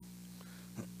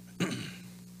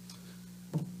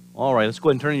All right, let's go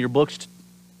ahead and turn in your books,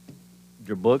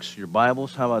 your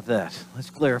Bibles. How about that? Let's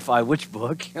clarify which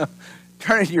book.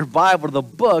 Turn in your Bible to the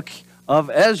book of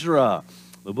Ezra.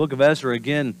 The book of Ezra,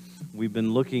 again, we've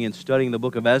been looking and studying the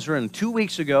book of Ezra. And 2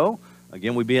 weeks ago,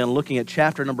 again, we began looking at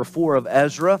chapter number 4 of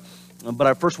Ezra. But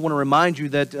I first want to remind you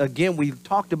that, again, we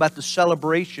talked about the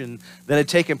celebration that had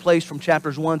taken place from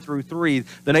chapters 1 through 3.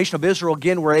 The nation of Israel,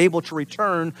 again, were able to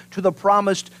return to the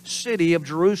promised city of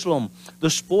Jerusalem. The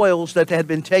spoils that had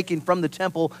been taken from the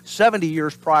temple 70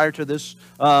 years prior to this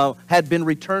had been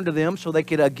returned to them, so they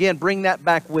could, again, bring that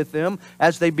back with them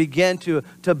as they began to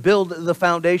build the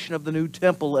foundation of the new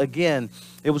temple again.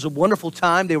 It was a wonderful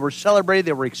time. They were celebrated.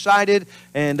 They were excited.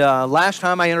 And last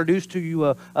time I introduced to you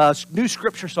a new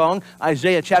scripture song,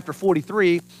 Isaiah chapter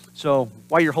 43. So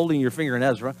while you're holding your finger in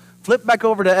Ezra, flip back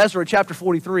over to Ezra chapter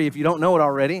 43 if you don't know it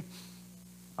already.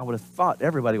 I would have thought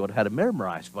everybody would have had it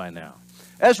memorized by now.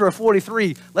 Ezra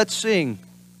 43, let's sing.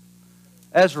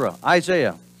 Ezra,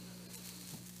 Isaiah.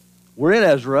 We're in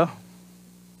Ezra.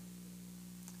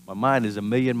 My mind is a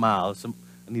million miles. I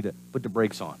need to put the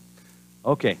brakes on.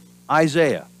 Okay.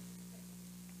 Isaiah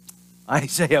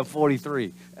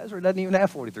 43. Ezra doesn't even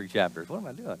have 43 chapters. What am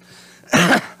I doing?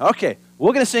 Okay,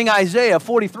 we're going to sing Isaiah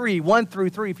 43, 1 through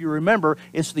 3. If you remember,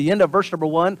 it's the end of verse number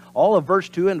 1, all of verse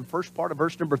 2, and the first part of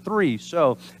verse number 3.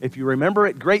 So if you remember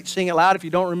it, great, sing it loud. If you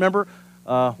don't remember,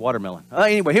 watermelon.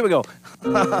 Anyway, here we go.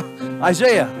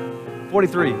 Isaiah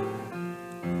 43.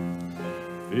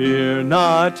 Fear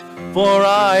not, for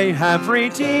I have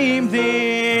redeemed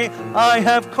thee. I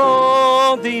have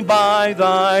called thee by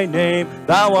thy name.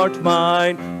 Thou art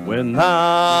mine when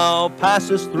thou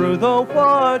passest through the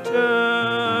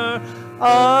water.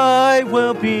 I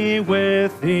will be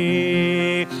with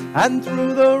thee, and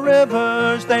through the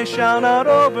rivers they shall not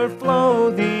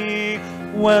overflow thee.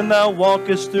 When thou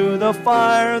walkest through the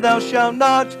fire, thou shalt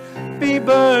not be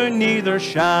burned, neither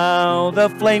shall the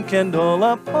flame kindle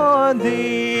upon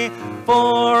thee.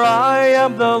 For I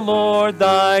am the Lord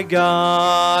thy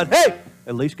God. Hey!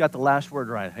 At least got the last word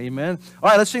right. Amen. All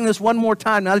right, let's sing this one more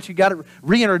time. Now that you got it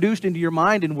reintroduced into your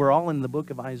mind and we're all in the book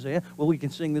of Isaiah, well, we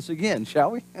can sing this again, shall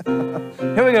we?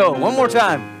 Here we go. One more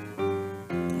time.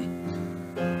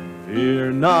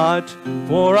 Fear not,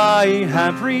 for I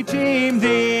have redeemed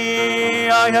thee.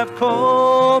 I have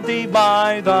called thee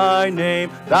by thy name.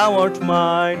 Thou art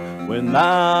mine when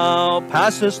thou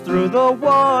passest through the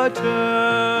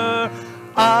water.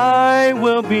 I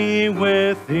will be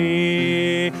with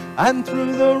thee, and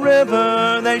through the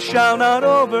river they shall not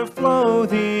overflow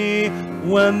thee.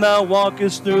 When thou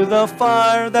walkest through the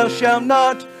fire, thou shalt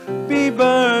not be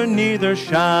burned, neither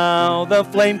shall the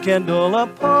flame kindle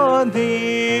upon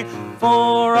thee.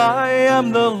 For I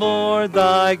am the Lord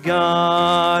thy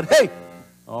God. Hey!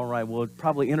 All right, we'll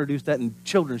probably introduce that in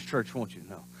children's church, won't you?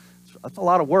 No. That's a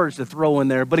lot of words to throw in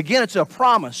there. But again, it's a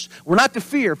promise. We're not to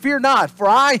fear. Fear not, for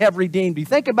I have redeemed thee.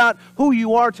 Think about who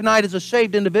you are tonight as a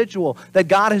saved individual, that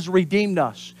God has redeemed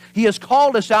us. He has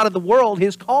called us out of the world. He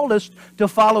has called us to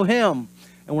follow Him.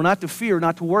 And we're not to fear,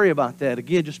 not to worry about that.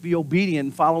 Again, just be obedient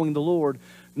in following the Lord.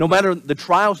 No matter the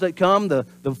trials that come, the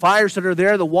fires that are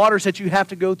there, the waters that you have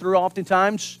to go through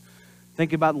oftentimes,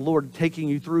 think about the Lord taking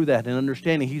you through that and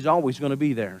understanding He's always going to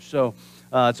be there. So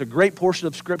it's a great portion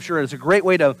of Scripture. And it's a great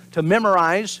way to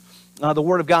memorize the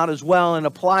Word of God as well and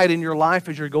apply it in your life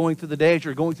as you're going through the day, as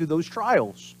you're going through those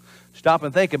trials. Stop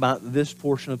and think about this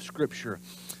portion of Scripture.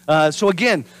 So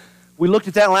again, we looked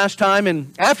at that last time,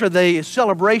 and after the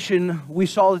celebration, we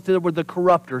saw that there were the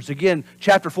corruptors. Again,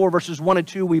 chapter 4, verses 1 and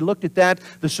 2, we looked at that.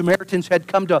 The Samaritans had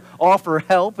come to offer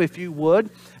help, if you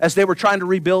would, as they were trying to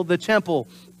rebuild the temple.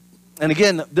 And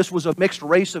again, this was a mixed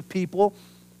race of people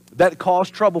that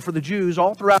caused trouble for the Jews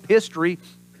all throughout history,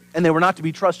 and they were not to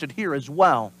be trusted here as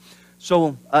well.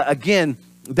 So, again,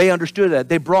 they understood that.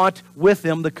 They brought with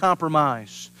them the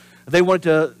compromise. They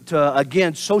wanted to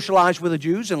again, socialize with the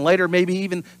Jews and later maybe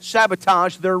even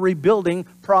sabotage their rebuilding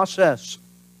process.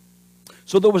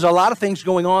 So there was a lot of things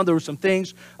going on. There were some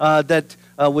things that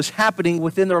was happening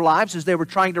within their lives as they were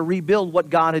trying to rebuild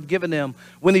what God had given them.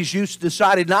 When these youths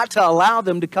decided not to allow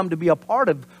them to come to be a part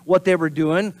of what they were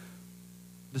doing,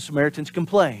 the Samaritans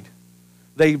complained.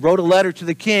 They wrote a letter to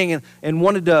the king and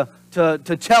wanted to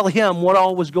tell him what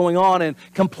all was going on and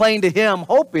complain to him,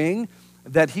 hoping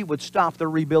that he would stop the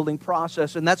rebuilding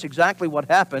process. And that's exactly what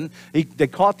happened. They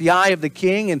caught the eye of the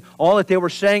king and all that they were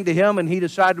saying to him, and he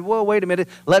decided, well, wait a minute,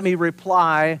 let me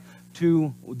reply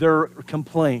to their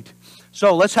complaint.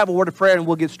 So let's have a word of prayer and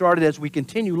we'll get started as we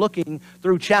continue looking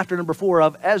through chapter number 4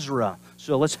 of Ezra.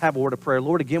 So let's have a word of prayer.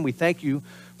 Lord, again, we thank you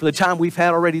for the time we've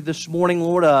had already this morning,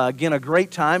 Lord. Again, a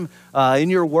great time in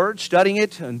your word, studying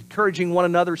it, encouraging one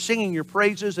another, singing your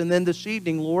praises. And then this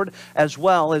evening, Lord, as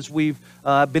well as we've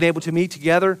been able to meet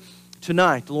together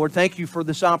tonight. Lord, thank you for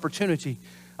this opportunity.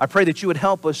 I pray that you would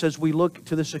help us as we look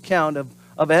to this account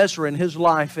of Ezra and his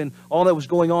life and all that was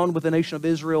going on with the nation of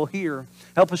Israel here.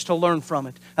 Help us to learn from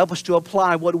it. Help us to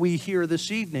apply what we hear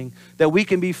this evening, that we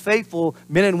can be faithful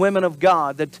men and women of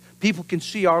God, that people can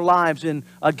see our lives, and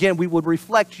again, we would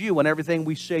reflect you in everything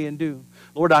we say and do.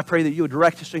 Lord, I pray that you would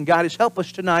direct us and guide us. Help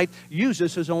us tonight. Use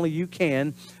us as only you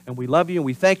can, and we love you and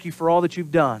we thank you for all that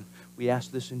you've done. We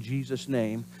ask this in Jesus'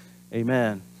 name.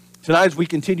 Amen. Tonight, as we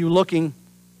continue looking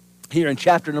here in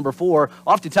chapter number 4,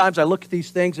 oftentimes I look at these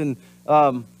things and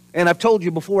I've told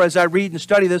you before, as I read and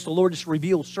study this, the Lord just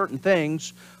reveals certain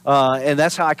things, and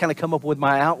that's how I kind of come up with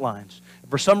my outlines.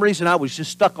 For some reason, I was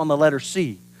just stuck on the letter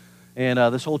C, and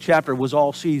this whole chapter was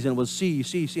all C's, and it was C,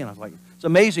 C, C, and I was like, it's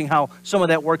amazing how some of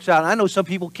that works out. And I know some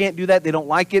people can't do that, they don't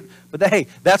like it, but hey,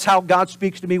 that's how God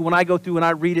speaks to me when I go through and I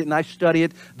read it and I study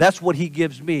it. That's what He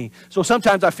gives me. So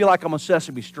sometimes I feel like I'm on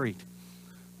Sesame Street.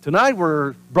 Tonight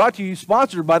we're brought to you,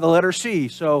 sponsored by the letter C.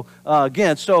 So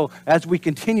again, as we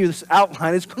continue this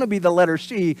outline, it's going to be the letter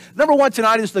C. Number 1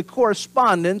 tonight is the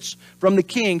correspondence from the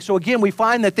king. So again, we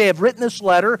find that they have written this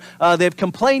letter. They've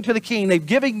complained to the king. They've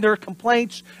given their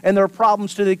complaints and their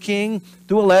problems to the king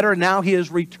through a letter. And now he is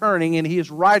returning and he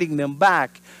is writing them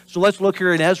back. So let's look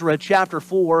here in Ezra chapter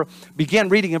 4. Begin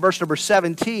reading in verse number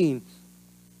 17.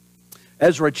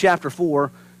 Ezra chapter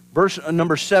 4, verse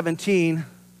number 17.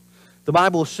 The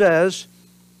Bible says,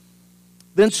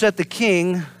 "Then set the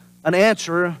king an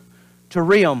answer to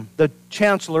Rehum, the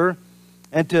chancellor,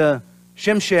 and to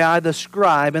Shimshai, the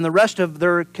scribe, and the rest of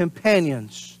their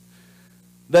companions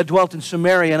that dwelt in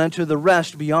Samaria, and unto the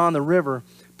rest beyond the river,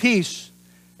 peace,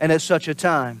 and at such a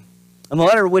time. And the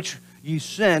letter which ye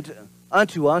sent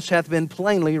unto us hath been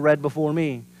plainly read before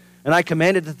me. And I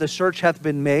commanded that the search hath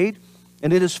been made,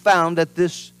 and it is found that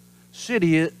this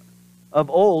city of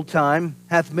old time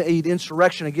hath made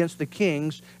insurrection against the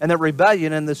kings, and that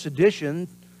rebellion and the sedition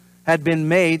had been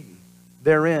made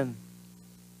therein.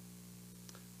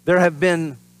 There have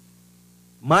been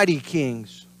mighty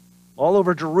kings all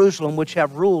over Jerusalem, which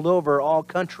have ruled over all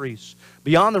countries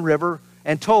beyond the river,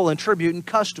 and toll and tribute and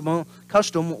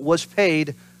custom was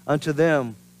paid unto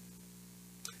them.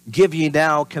 Give ye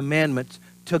now commandment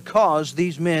to cause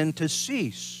these men to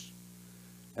cease,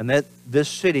 and that this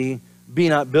city be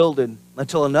not builded,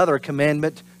 until another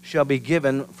commandment shall be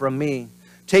given from me.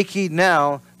 Take heed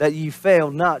now that ye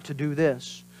fail not to do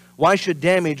this. Why should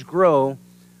damage grow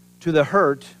to the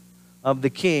hurt of the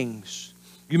kings?"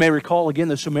 You may recall again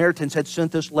the Samaritans had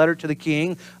sent this letter to the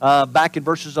king back in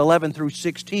verses 11 through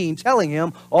 16, telling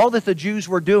him all that the Jews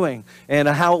were doing and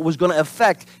how it was going to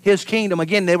affect his kingdom.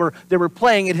 Again, they were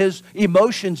playing at his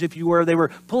emotions, if you were. They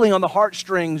were pulling on the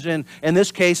heartstrings, and in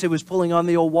this case, it was pulling on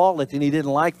the old wallet, and he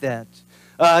didn't like that.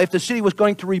 If the city was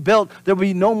going to rebuild, there would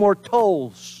be no more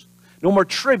tolls, no more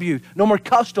tribute, no more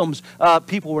customs.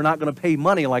 People were not going to pay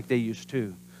money like they used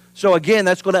to. So again,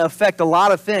 that's going to affect a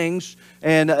lot of things,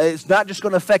 and it's not just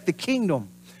going to affect the kingdom,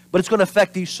 but it's going to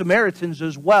affect these Samaritans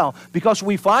as well. Because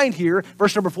we find here,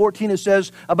 verse number 14, it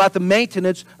says about the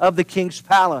maintenance of the king's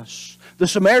palace. The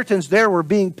Samaritans there were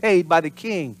being paid by the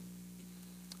king.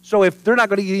 So if they're not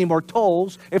going to get any more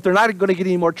tolls, if they're not going to get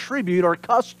any more tribute or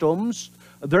customs,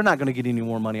 they're not going to get any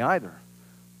more money either.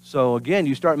 So again,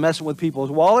 you start messing with people's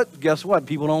wallet, guess what?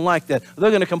 People don't like that. They're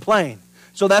going to complain.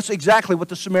 So that's exactly what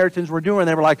the Samaritans were doing.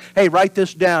 They were like, hey, write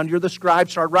this down. You're the scribe,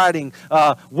 start writing.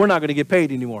 We're not going to get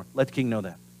paid anymore. Let the king know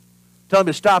that. Tell him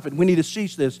to stop it. We need to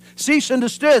cease this. Cease and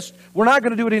desist. We're not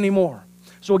going to do it anymore.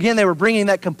 So again, they were bringing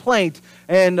that complaint.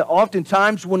 And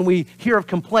oftentimes when we hear of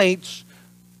complaints,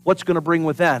 what's going to bring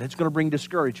with that? It's going to bring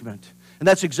discouragement. And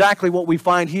that's exactly what we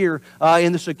find here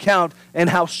in this account, and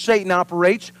how Satan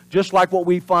operates, just like what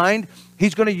we find.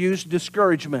 He's going to use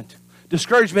discouragement.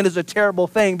 Discouragement is a terrible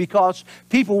thing because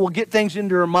people will get things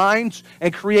into their minds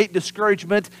and create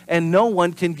discouragement, and no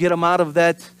one can get them out of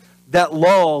that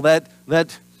lull, that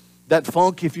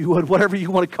funk, if you would, whatever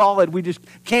you want to call it. We just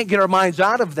can't get our minds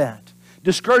out of that.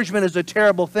 Discouragement is a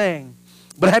terrible thing.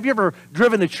 But have you ever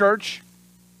driven to church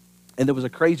and there was a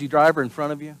crazy driver in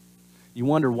front of you? You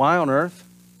wonder, why on earth?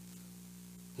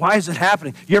 Why is it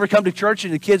happening? You ever come to church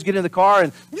and the kids get in the car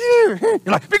and you're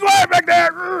like, be quiet back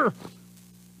there.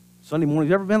 Sunday mornings,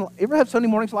 you ever had Sunday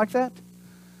mornings like that?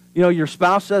 You know, your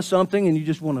spouse says something and you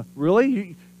just want to,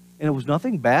 really? And it was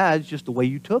nothing bad, it's just the way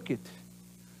you took it.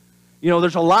 You know,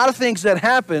 there's a lot of things that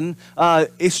happen,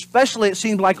 especially it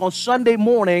seems like on Sunday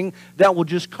morning, that will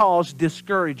just cause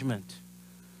discouragement.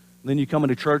 And then you come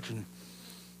into church and,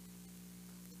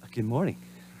 good morning.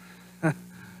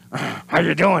 How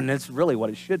you doing? That's really what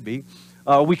it should be.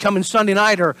 We come in Sunday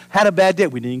night or had a bad day.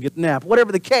 We didn't get the nap.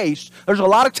 Whatever the case, there's a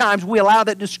lot of times we allow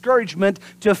that discouragement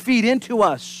to feed into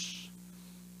us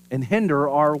and hinder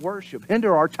our worship,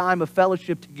 hinder our time of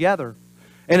fellowship together.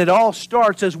 And it all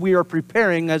starts as we are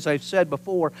preparing, as I've said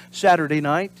before, Saturday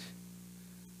night,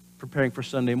 preparing for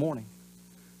Sunday morning.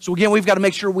 So again, we've got to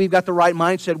make sure we've got the right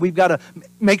mindset. We've got to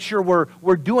make sure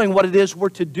we're doing what it is we're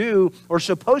to do or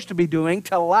supposed to be doing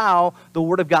to allow the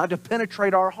Word of God to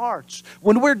penetrate our hearts.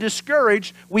 When we're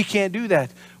discouraged, we can't do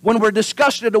that. When we're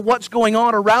disgusted at what's going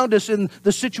on around us in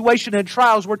the situation and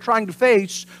trials we're trying to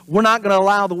face, we're not going to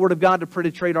allow the Word of God to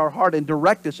penetrate our heart and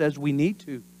direct us as we need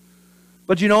to.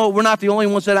 But you know, we're not the only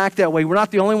ones that act that way. We're not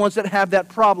the only ones that have that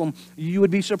problem. You would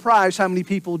be surprised how many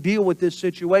people deal with this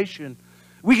situation.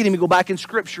 We can even go back in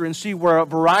Scripture and see where a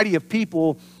variety of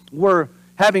people were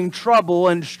having trouble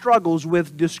and struggles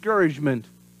with discouragement.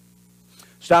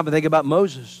 Stop and think about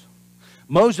Moses.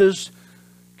 Moses,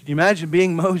 can you imagine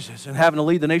being Moses and having to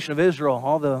lead the nation of Israel,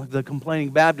 all the complaining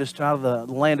Baptists out of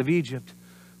the land of Egypt?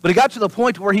 But it got to the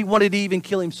point where he wanted to even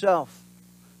kill himself.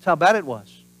 That's how bad it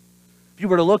was. If you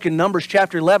were to look in Numbers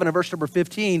chapter 11 and verse number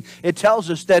 15, it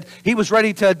tells us that he was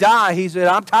ready to die. He said,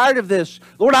 I'm tired of this.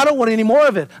 Lord, I don't want any more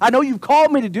of it. I know you've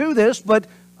called me to do this, but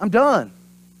I'm done.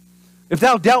 If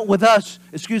thou dealt with us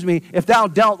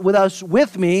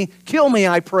with me, kill me,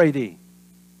 I pray thee.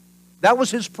 That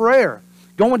was his prayer.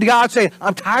 Going to God saying,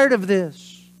 I'm tired of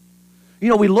this. You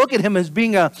know, we look at him as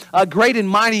being a great and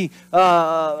mighty,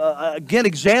 again,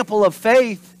 example of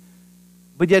faith,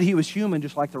 but yet he was human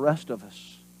just like the rest of us.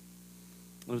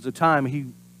 There was a time he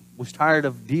was tired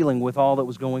of dealing with all that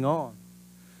was going on.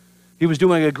 He was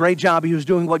doing a great job. He was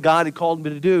doing what God had called him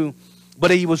to do,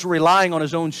 but he was relying on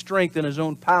his own strength and his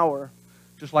own power,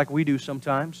 just like we do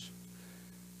sometimes.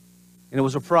 And it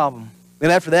was a problem.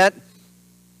 And after that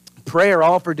prayer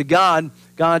offered to God,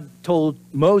 God told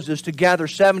Moses to gather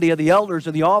 70 of the elders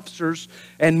and the officers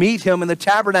and meet him in the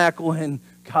tabernacle, and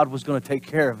God was going to take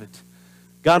care of it.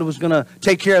 God was going to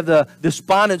take care of the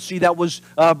despondency that was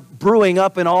brewing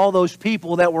up in all those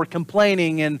people that were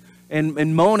complaining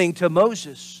and moaning to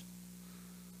Moses.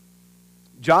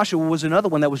 Joshua was another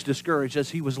one that was discouraged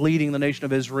as he was leading the nation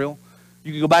of Israel.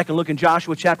 You can go back and look in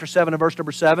Joshua chapter 7 and verse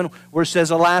number 7 where it says,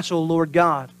 Alas, O Lord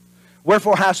God,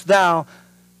 wherefore hast thou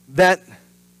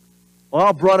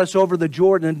brought us over the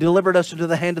Jordan and delivered us into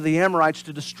the hand of the Amorites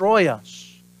to destroy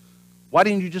us? Why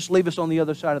didn't you just leave us on the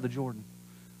other side of the Jordan?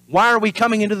 Why are we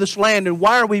coming into this land and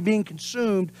why are we being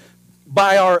consumed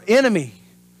by our enemy?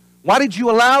 Why did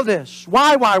you allow this?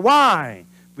 Why? Have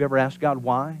we ever asked God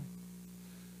why?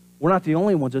 We're not the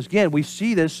only ones. Again, we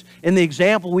see this in the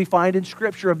example we find in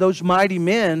Scripture of those mighty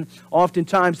men.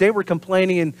 Oftentimes they were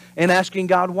complaining and asking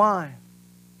God why.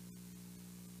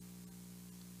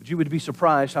 But you would be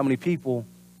surprised how many people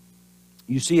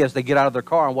you see as they get out of their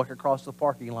car and walk across the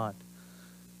parking lot.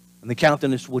 And the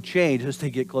countenance will change as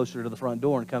they get closer to the front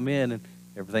door and come in and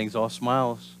everything's all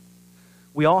smiles.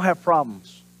 We all have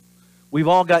problems. We've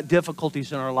all got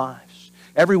difficulties in our lives.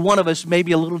 Every one of us may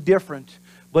be a little different,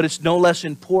 but it's no less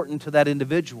important to that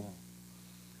individual.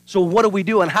 So what do we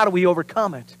do and how do we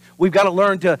overcome it? We've got to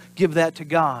learn to give that to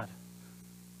God.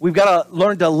 We've got to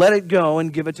learn to let it go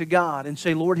and give it to God and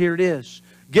say, Lord, here it is.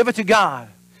 Give it to God.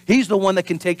 He's the one that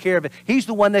can take care of it. He's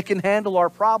the one that can handle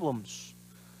our problems.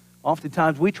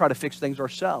 Oftentimes we try to fix things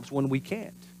ourselves when we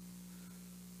can't.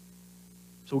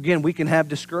 So again, we can have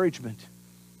discouragement.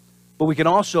 But we can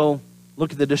also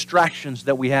look at the distractions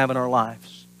that we have in our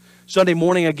lives. Sunday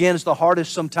morning, again, is the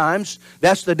hardest sometimes.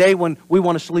 That's the day when we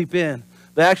want to sleep in.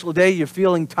 The actual day you're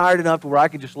feeling tired enough to where I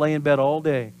can just lay in bed all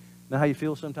day. Know how you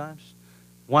feel sometimes?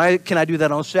 Why can I do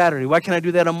that on Saturday? Why can't I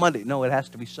do that on Monday? No, it has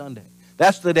to be Sunday.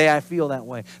 That's the day I feel that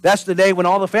way. That's the day when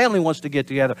all the family wants to get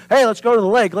together. Hey, let's go to the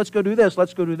lake. Let's go do this.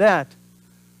 Let's go do that.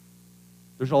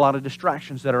 There's a lot of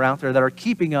distractions that are out there that are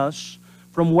keeping us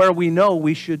from where we know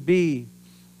we should be.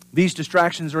 These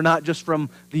distractions are not just from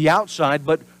the outside,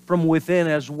 but from within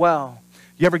as well.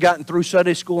 You ever gotten through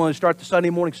Sunday school and start the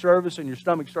Sunday morning service and your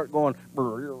stomach start going,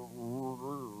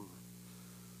 oh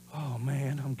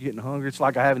man, I'm getting hungry. It's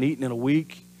like I haven't eaten in a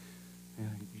week.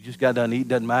 You just got done eating,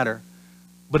 doesn't matter.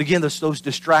 But again, those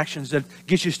distractions that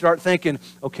get you start thinking,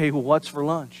 okay, well, what's for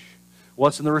lunch?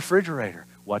 What's in the refrigerator?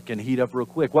 What can heat up real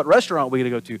quick? What restaurant are we going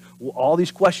to go to? Well, all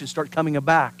these questions start coming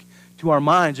back to our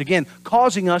minds, again,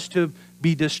 causing us to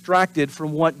be distracted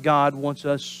from what God wants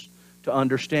us to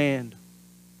understand.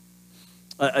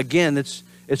 Again, it's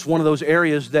It's one of those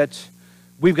areas that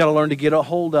we've got to learn to get a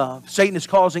hold of. Satan is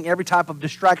causing every type of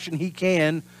distraction he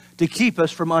can to keep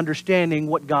us from understanding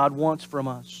what God wants from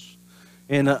us.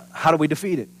 And how do we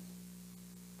defeat it?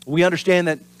 We understand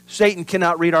that Satan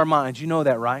cannot read our minds. You know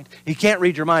that, right? He can't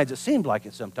read your minds. It seems like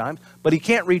it sometimes, but he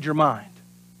can't read your mind.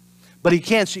 But he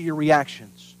can see your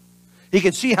reactions. He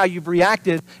can see how you've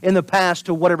reacted in the past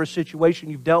to whatever situation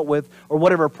you've dealt with or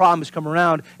whatever problem has come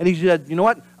around. And he said, you know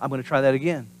what? I'm going to try that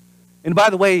again. And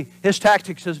by the way, his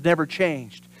tactics has never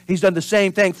changed. He's done the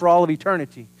same thing for all of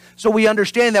eternity. So we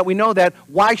understand that, we know that.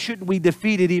 Why shouldn't we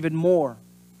defeat it even more?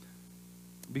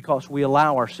 Because we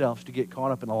allow ourselves to get caught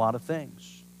up in a lot of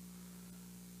things.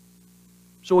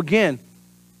 So again,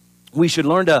 we should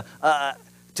learn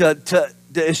to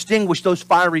extinguish those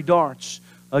fiery darts.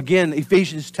 Again,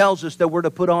 Ephesians tells us that we're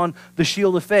to put on the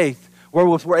shield of faith,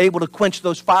 wherewith we're able to quench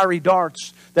those fiery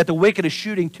darts that the wicked is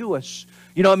shooting to us.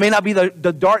 You know, it may not be the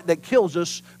dart that kills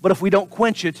us, but if we don't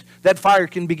quench it, that fire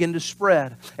can begin to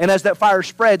spread. And as that fire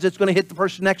spreads, it's going to hit the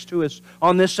person next to us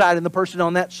on this side and the person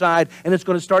on that side, and it's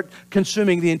going to start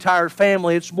consuming the entire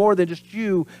family. It's more than just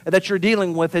you that you're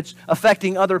dealing with. It's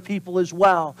affecting other people as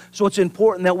well. So it's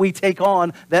important that we take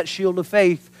on that shield of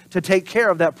faith to take care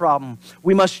of that problem.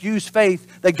 We must use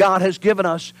faith that God has given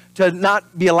us to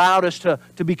not be allowed us to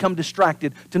become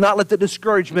distracted, to not let the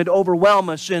discouragement overwhelm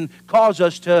us and cause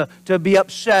us to be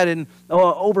upset and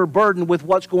overburdened with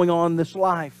what's going on in this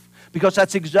life. Because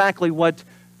that's exactly what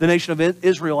the nation of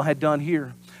Israel had done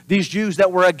here. These Jews that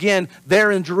were again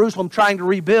there in Jerusalem trying to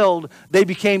rebuild, they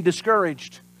became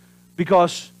discouraged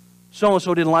because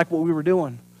so-and-so didn't like what we were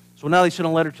doing. So now they sent a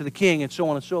letter to the king and so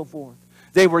on and so forth.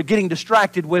 They were getting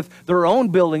distracted with their own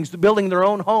buildings, building their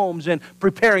own homes and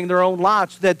preparing their own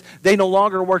lots, that they no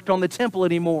longer worked on the temple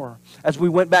anymore. As we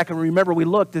went back and remember, we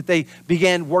looked that they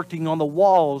began working on the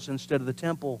walls instead of the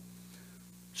temple.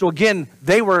 So again,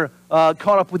 they were caught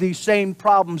up with these same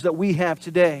problems that we have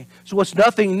today. So it's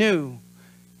nothing new.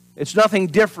 It's nothing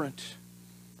different.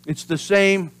 It's the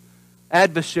same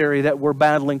adversary that we're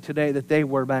battling today that they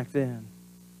were back then.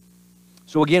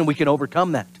 So again, we can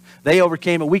overcome that. They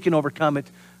overcame it, we can overcome it,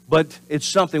 but it's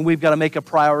something we've got to make a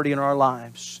priority in our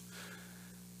lives.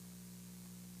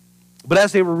 But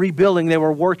as they were rebuilding, they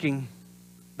were working.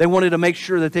 They wanted to make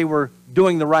sure that they were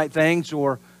doing the right things,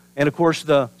 and of course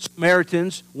the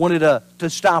Samaritans wanted to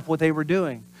stop what they were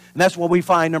doing. And that's what we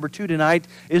find, number 2 tonight,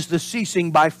 is the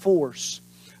ceasing by force.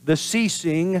 The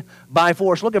ceasing by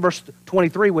force. Look at verse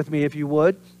 23 with me, if you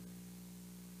would.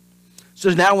 It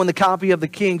says, now when the copy of the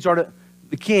king,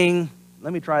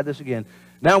 let me try this again.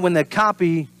 Now when the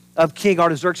copy of King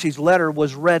Artaxerxes' letter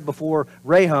was read before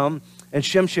Rehum and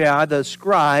Shimshai the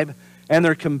scribe and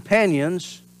their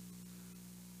companions,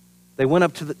 they went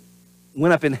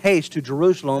up in haste to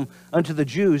Jerusalem unto the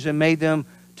Jews and made them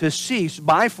to cease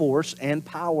by force and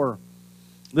power.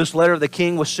 This letter of the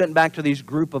king was sent back to these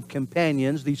group of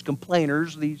companions, these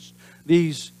complainers, these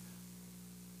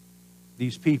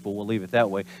people, we'll leave it that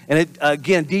way. And it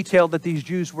again detailed that these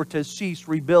Jews were to cease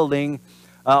rebuilding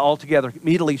altogether.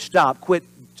 Immediately stop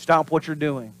what you're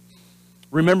doing.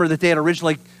 Remember that they had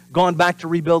originally gone back to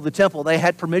rebuild the temple. They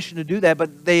had permission to do that,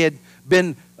 but they had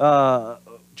been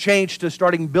changed to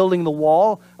starting building the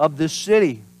wall of this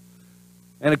city.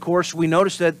 And of course, we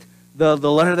noticed that the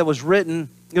letter that was written,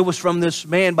 it was from this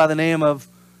man by the name of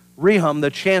Rehum,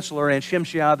 the chancellor, and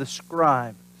Shimshai the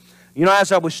scribe. You know,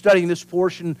 as I was studying this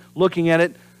portion, looking at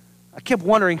it, I kept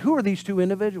wondering, who are these two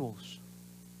individuals?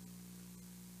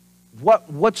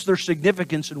 What's their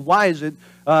significance, and why is it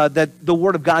that the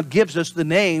Word of God gives us the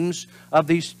names of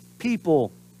these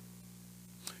people?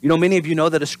 You know, many of you know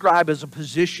that a scribe is a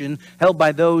position held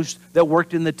by those that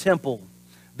worked in the temple.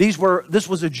 This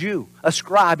was a Jew, a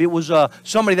scribe. It was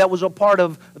somebody that was a part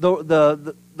of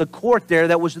the court there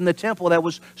that was in the temple that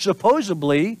was supposed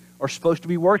to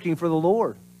be working for the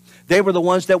Lord. They were the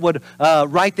ones that would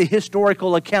write the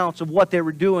historical accounts of what they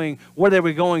were doing, where they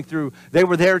were going through. They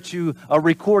were there to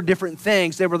record different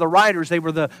things. They were the writers. They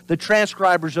were the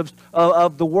transcribers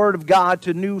of the Word of God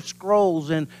to new scrolls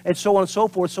and so on and so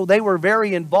forth. So they were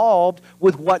very involved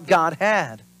with what God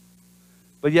had.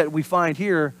 But yet we find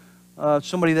here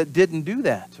somebody that didn't do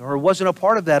that or wasn't a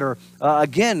part of that, or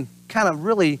again, kind of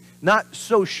really not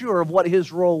so sure of what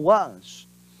his role was.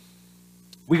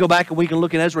 We go back and we can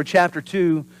look in Ezra chapter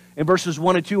 2 in verses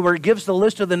 1 and 2, where it gives the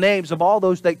list of the names of all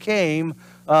those that came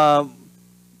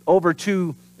over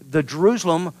to the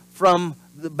Jerusalem from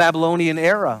the Babylonian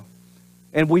era.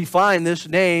 And we find this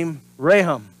name,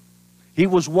 Rehum. He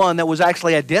was one that was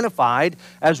actually identified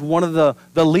as one of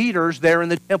the leaders there in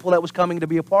the temple that was coming to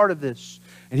be a part of this.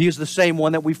 And he is the same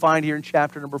one that we find here in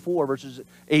chapter number 4, verses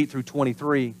 8 through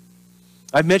 23.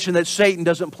 I've mentioned that Satan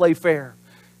doesn't play fair.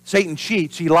 Satan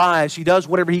cheats, he lies, he does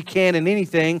whatever he can and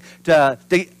anything to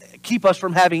keep us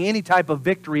from having any type of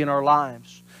victory in our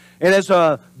lives. And as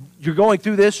you're going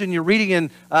through this and you're reading, and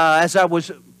as I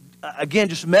was, again,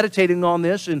 just meditating on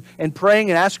this and praying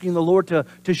and asking the Lord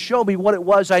to show me what it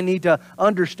was I need to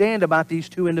understand about these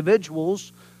two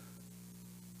individuals,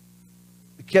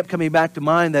 it kept coming back to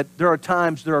mind that there are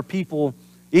times, there are people,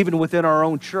 even within our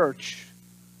own church,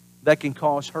 that can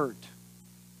cause hurt.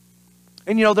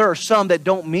 And you know, there are some that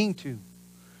don't mean to.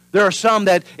 There are some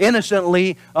that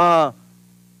innocently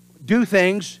do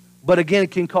things, but again,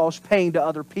 it can cause pain to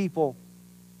other people.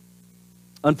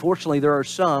 Unfortunately, there are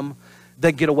some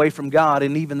that get away from God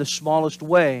in even the smallest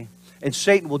way. And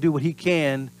Satan will do what he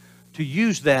can to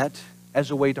use that as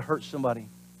a way to hurt somebody,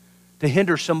 to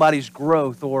hinder somebody's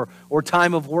growth or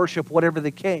time of worship, whatever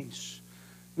the case.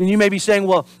 And you may be saying,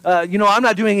 well, you know, I'm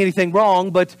not doing anything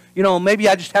wrong, but, you know, maybe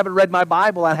I just haven't read my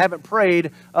Bible. I haven't prayed,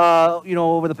 you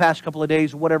know, over the past couple of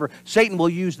days or whatever. Satan will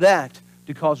use that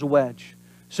to cause a wedge.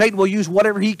 Satan will use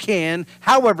whatever he can,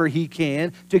 however he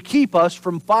can, to keep us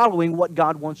from following what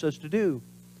God wants us to do.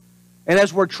 And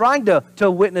as we're trying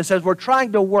to witness, as we're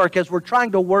trying to work, as we're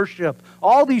trying to worship,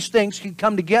 all these things can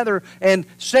come together, and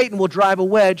Satan will drive a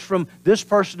wedge from this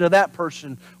person to that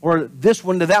person, or this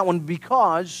one to that one,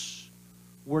 because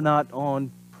we're not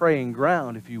on praying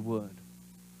ground, if you would.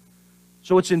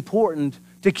 So it's important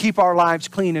to keep our lives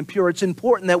clean and pure. It's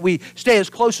important that we stay as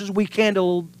close as we can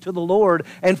to the Lord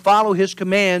and follow His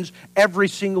commands every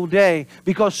single day,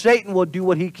 because Satan will do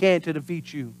what he can to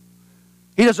defeat you.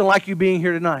 He doesn't like you being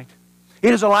here tonight. He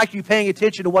doesn't like you paying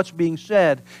attention to what's being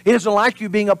said. He doesn't like you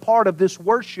being a part of this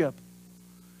worship.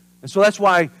 And so that's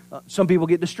why some people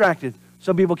get distracted.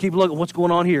 Some people keep looking, what's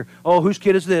going on here? Oh, whose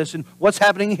kid is this? And what's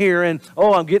happening here? And,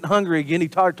 oh, I'm getting hungry again. He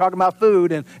talking about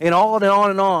food and all and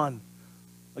on and on.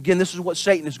 Again, this is what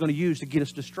Satan is going to use to get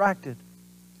us distracted.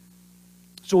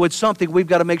 So it's something we've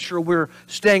got to make sure we're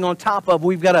staying on top of.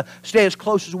 We've got to stay as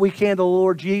close as we can to the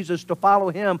Lord Jesus, to follow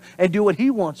Him and do what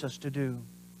He wants us to do.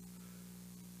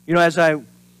 You know, as I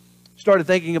started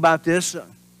thinking about this,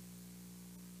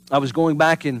 I was going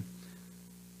back and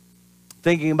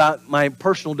thinking about my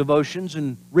personal devotions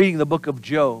and reading the book of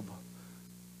Job.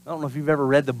 I don't know if you've ever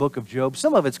read the book of Job.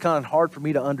 Some of it's kind of hard for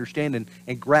me to understand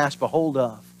and grasp a hold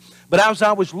of. But as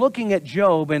I was looking at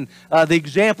Job and the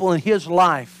example in his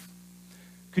life,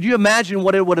 could you imagine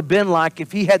what it would have been like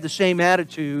if he had the same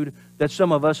attitude that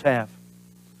some of us have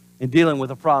in dealing with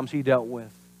the problems he dealt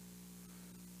with?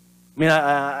 I mean,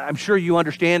 I'm sure you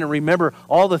understand and remember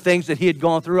all the things that he had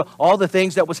gone through, all the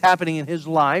things that was happening in his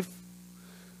life.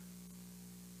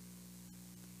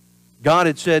 God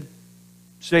had said,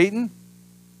 Satan,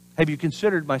 have you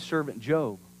considered my servant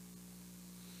Job?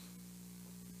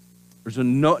 There's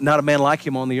not a man like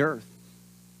him on the earth.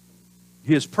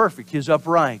 He is perfect, he is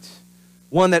upright.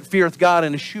 One that feareth God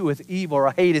and escheweth evil,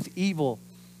 or hateth evil.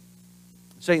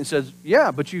 Satan says,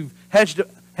 yeah, but you've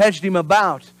hedged him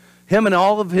about, him and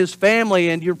all of his family,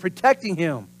 and you're protecting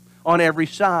him on every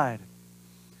side.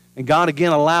 And God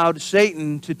again allowed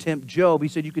Satan to tempt Job. He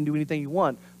said, you can do anything you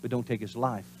want, but don't take his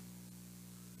life.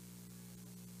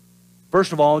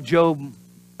 First of all, Job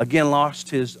again lost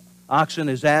his oxen,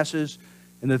 his asses,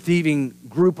 and the thieving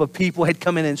group of people had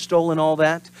come in and stolen all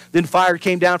that. Then fire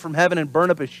came down from heaven and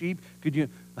burned up his sheep. Could you...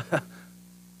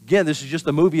 Again, this is just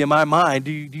a movie in my mind.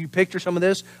 Do you picture some of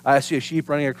this? I see a sheep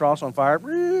running across on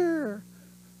fire.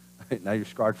 Now you're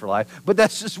scarred for life. But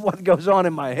that's just what goes on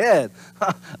in my head.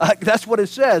 That's what it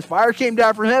says. Fire came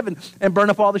down from heaven and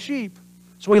burned up all the sheep.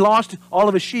 So he lost all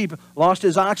of his sheep, lost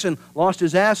his oxen, lost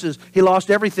his asses. He lost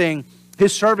everything.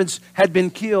 His servants had been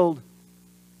killed.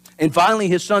 And finally,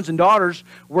 his sons and daughters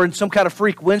were in some kind of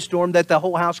freak windstorm that the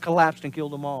whole house collapsed and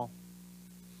killed them all.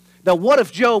 Now, what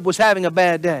if Job was having a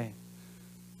bad day?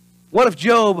 What if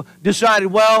Job decided,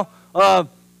 well,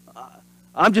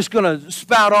 I'm just going to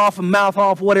spout off and mouth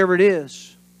off whatever it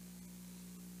is?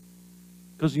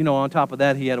 Because, you know, on top of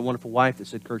that, he had a wonderful wife that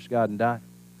said, curse God and die.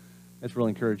 That's really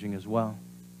encouraging as well.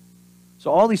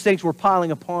 So all these things were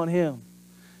piling upon him,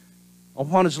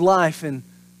 upon his life, and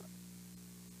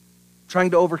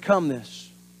trying to overcome this.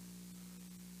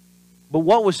 But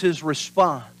what was his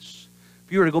response?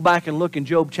 If you were to go back and look in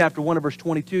Job chapter 1 and verse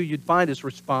 22, you'd find his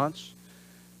response.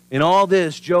 In all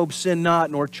this, Job sinned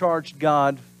not, nor charged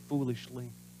God foolishly.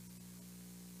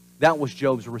 That was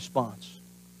Job's response.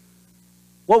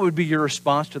 What would be your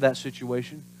response to that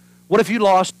situation? What if you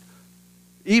lost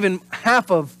even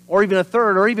half of, or even a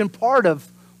third, or even part of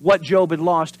what Job had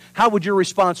lost? How would your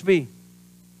response be?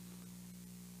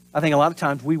 I think a lot of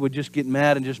times we would just get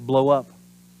mad and just blow up.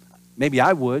 Maybe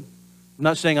I would. I'm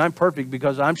not saying I'm perfect,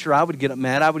 because I'm sure I would get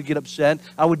mad, I would get upset,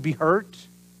 I would be hurt.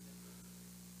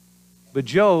 But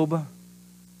Job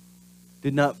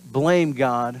did not blame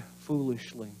God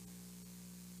foolishly.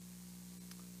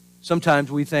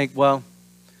 Sometimes we think, well,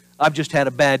 I've just had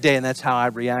a bad day and that's how I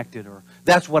reacted, or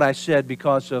that's what I said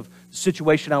because of the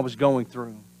situation I was going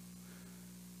through.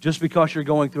 Just because you're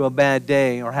going through a bad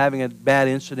day or having a bad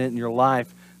incident in your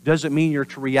life doesn't mean you're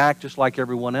to react just like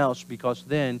everyone else, because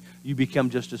then you become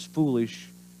just as foolish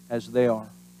as they are.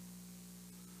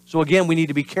 So again, we need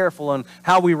to be careful on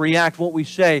how we react, what we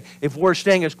say. If we're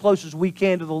staying as close as we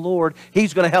can to the Lord,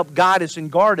 He's going to help guide us and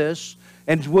guard us,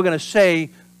 and we're going to say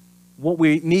what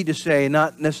we need to say,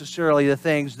 not necessarily the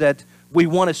things that we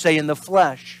want to say in the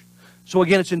flesh. So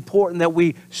again, it's important that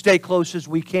we stay close as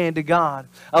we can to God.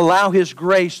 Allow His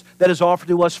grace that is offered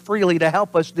to us freely to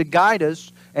help us, to guide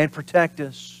us and protect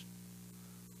us.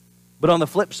 But on the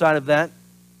flip side of that,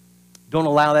 don't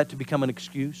allow that to become an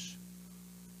excuse.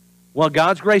 Well,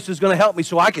 God's grace is going to help me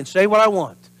so I can say what I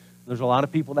want. There's a lot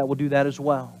of people that will do that as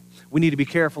well. We need to be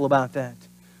careful about that.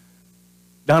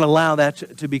 Don't allow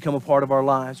that to become a part of our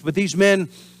lives. But these men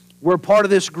were part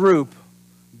of this group,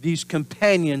 these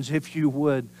companions, if you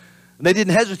would. And they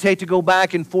didn't hesitate to go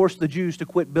back and force the Jews to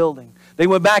quit building. They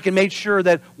went back and made sure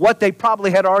that what they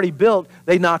probably had already built,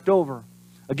 they knocked over.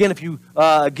 Again, if you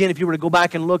were to go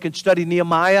back and look and study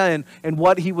Nehemiah and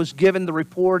what he was given, the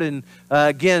report, and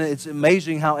again, it's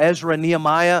amazing how Ezra and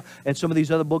Nehemiah and some of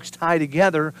these other books tie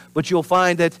together, but you'll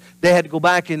find that they had to go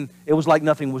back and it was like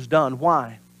nothing was done.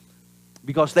 Why?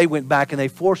 Because they went back and they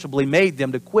forcibly made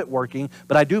them to quit working,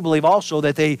 but I do believe also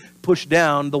that they pushed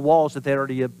down the walls that they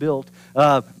already had built,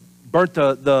 burnt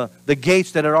the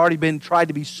gates that had already been tried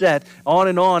to be set.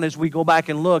 On as we go back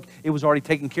and look, it was already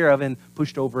taken care of and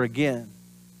pushed over again.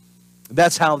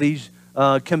 That's how these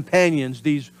companions,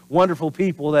 these wonderful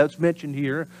people that's mentioned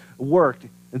here, worked,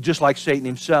 just like Satan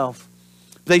himself.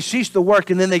 They ceased the work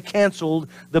and then they canceled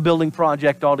the building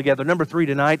project altogether. Number 3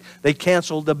 tonight, they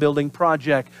canceled the building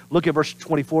project. Look at verse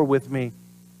 24 with me.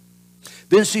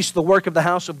 Then ceased the work of the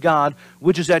house of God,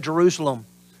 which is at Jerusalem.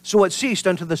 So it ceased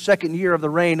unto the 2nd year of the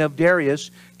reign of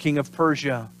Darius, king of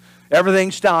Persia.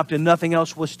 Everything stopped and nothing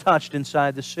else was touched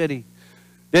inside the city.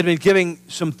 They'd been giving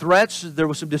some threats. There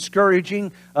was some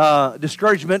discouragement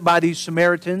by these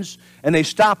Samaritans, and they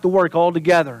stopped the work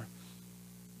altogether.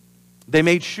 They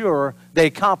made sure they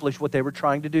accomplished what they were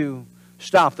trying to do,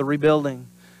 stop the rebuilding.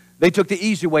 They took the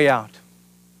easy way out.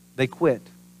 They quit.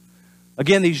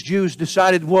 Again, these Jews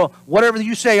decided, well, whatever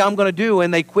you say, I'm going to do,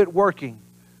 and they quit working.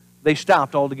 They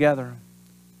stopped altogether.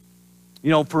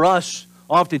 You know, for us,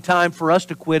 oftentimes for us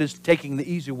to quit is taking the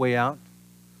easy way out.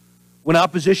 When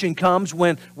opposition comes,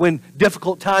 when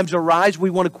difficult times arise, we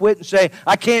want to quit and say,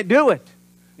 I can't do it.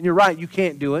 And you're right, you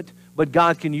can't do it, but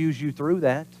God can use you through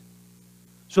that.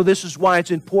 So this is why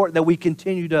it's important that we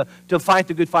continue to fight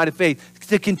the good fight of faith,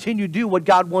 to continue to do what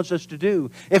God wants us to do.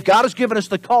 If God has given us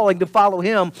the calling to follow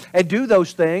Him and do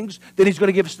those things, then He's going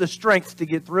to give us the strength to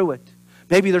get through it.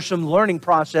 Maybe there's some learning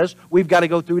process we've got to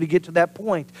go through to get to that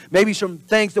point. Maybe some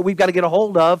things that we've got to get a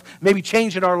hold of, maybe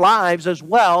change in our lives as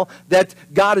well, that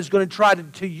God is going to try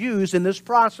to use in this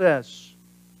process.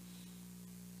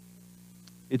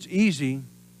 It's easy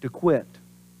to quit.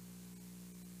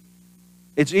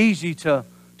 It's easy to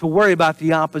worry about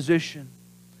the opposition.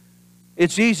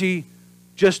 It's easy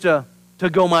just to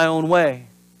go my own way.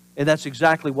 And that's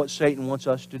exactly what Satan wants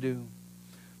us to do.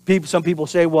 Some people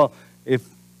say, well,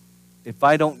 if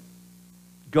I don't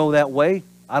go that way,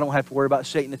 I don't have to worry about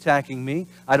Satan attacking me.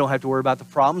 I don't have to worry about the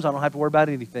problems. I don't have to worry about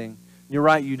anything. You're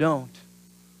right, you don't.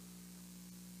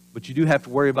 But you do have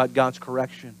to worry about God's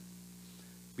correction.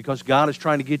 Because God is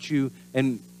trying to get you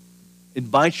and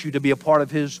invites you to be a part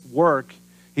of His work.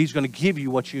 He's going to give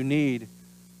you what you need.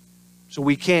 So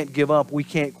we can't give up. We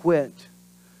can't quit.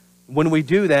 When we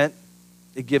do that,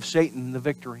 it gives Satan the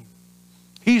victory.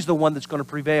 He's the one that's going to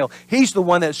prevail. He's the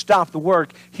one that stopped the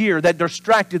work here, that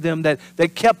distracted them,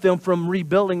 that kept them from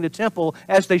rebuilding the temple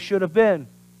as they should have been.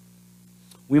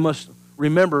 We must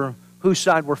remember whose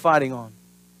side we're fighting on.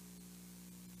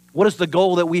 What is the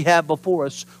goal that we have before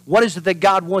us? What is it that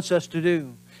God wants us to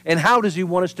do? And how does He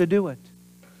want us to do it?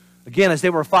 Again, as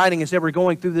they were fighting, as they were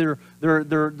going through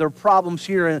their problems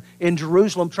here in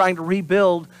Jerusalem, trying to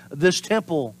rebuild this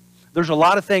temple, there's a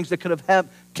lot of things that could have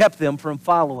kept them from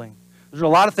following. There's a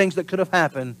lot of things that could have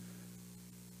happened,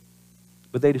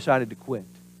 but they decided to quit.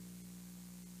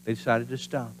 They decided to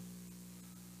stop.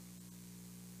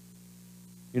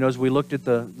 You know, as we looked at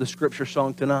the scripture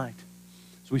song tonight,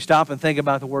 as we stop and think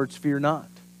about the words, fear not,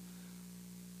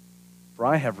 for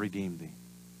I have redeemed thee.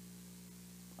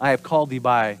 I have called thee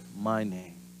by my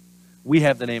name. We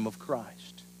have the name of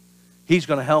Christ. He's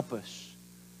going to help us.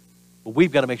 But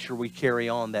we've got to make sure we carry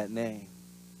on that name.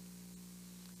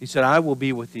 He said, I will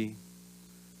be with thee.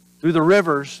 Through the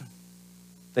rivers,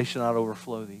 they shall not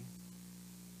overflow thee.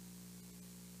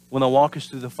 When thou walkest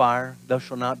through the fire, thou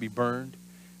shalt not be burned.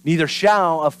 Neither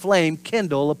shall a flame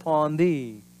kindle upon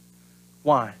thee.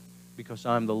 Why? Because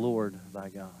I am the Lord thy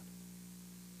God.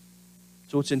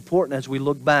 So it's important as we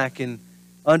look back and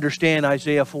understand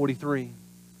Isaiah 43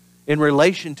 in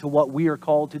relation to what we are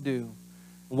called to do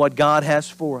and what God has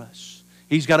for us.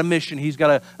 He's got a mission. He's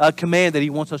got a command that He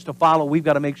wants us to follow. We've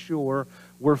got to make sure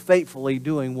we're faithfully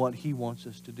doing what He wants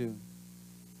us to do.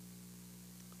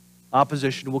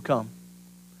 Opposition will come.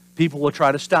 People will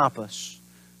try to stop us.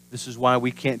 This is why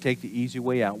we can't take the easy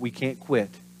way out. We can't quit.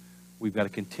 We've got to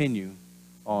continue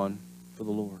on for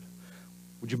the Lord.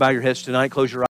 Would you bow your heads tonight? Close your eyes.